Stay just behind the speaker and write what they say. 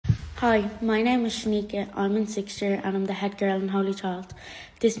Hi, my name is Shanika. I'm in 6th year and I'm the head girl in Holy Child.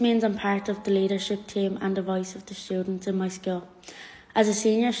 This means I'm part of the leadership team and the voice of the students in my school. As a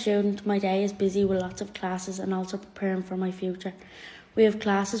senior student, my day is busy with lots of classes and also preparing for my future. We have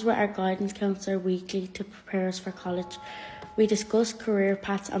classes with our guidance counsellor weekly to prepare us for college. We discuss career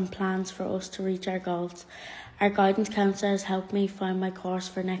paths and plans for us to reach our goals. Our guidance counsellor has helped me find my course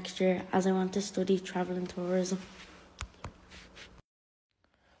for next year as I want to study travel and tourism.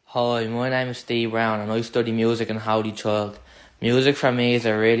 Hi, my name is Steve Brown and I study music in Holy Child. Music for me is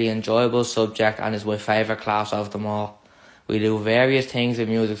a really enjoyable subject and is my favourite class of them all. We do various things in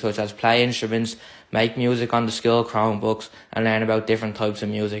music such as play instruments, make music on the school Chromebooks and learn about different types of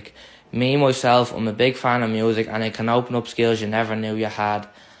music. Me, myself, I'm a big fan of music and it can open up skills you never knew you had.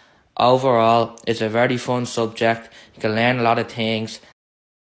 Overall, it's a very fun subject, you can learn a lot of things.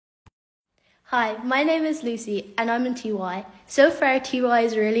 Hi, my name is Lucy and I'm in TY. So far TY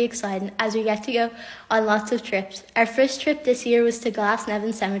is really exciting as we get to go on lots of trips. Our first trip this year was to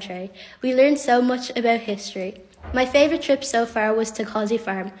Glasnevin Cemetery. We learned so much about history. My favourite trip so far was to Causey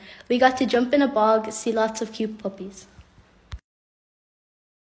Farm. We got to jump in a bog, see lots of cute puppies.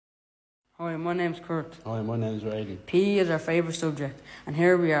 Hi, my name's Kurt. Hi, my name's Raylan. PE is our favourite subject and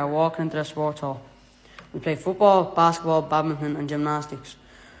here we are walking into the sports hall. We play football, basketball, badminton and gymnastics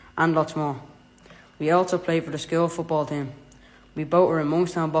and lots more. We also play for the school football team. We both are in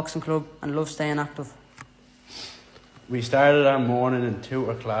Monkstown Boxing Club and love staying active. We started our morning in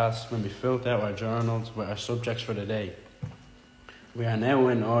tutor class when we filled out our journals with our subjects for the day. We are now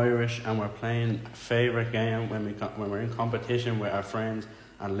in Irish and we're playing a favourite game when we're in competition with our friends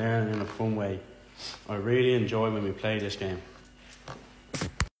and learning in a fun way. I really enjoy when we play this game.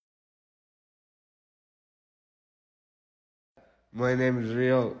 My name is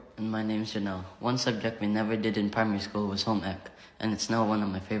Rio. And my name is Janelle. One subject we never did in primary school was home ec, and it's now one of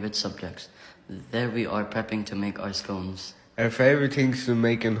my favourite subjects. There we are prepping to make our scones. Our favourite things to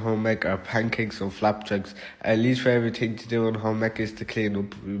make in home ec are pancakes and flapjacks. Our least favourite thing to do in home ec is to clean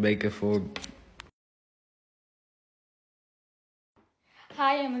up. We make it fun.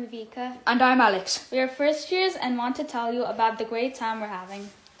 Hi, I'm Alvika. And I'm Alex. We are first years and want to tell you about the great time we're having.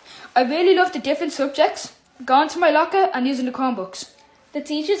 I really love the different subjects, going to my locker and using the Chromebooks. The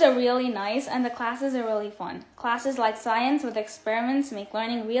teachers are really nice and the classes are really fun. Classes like science with experiments make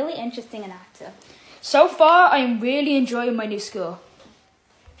learning really interesting and active. So far, I am really enjoying my new school.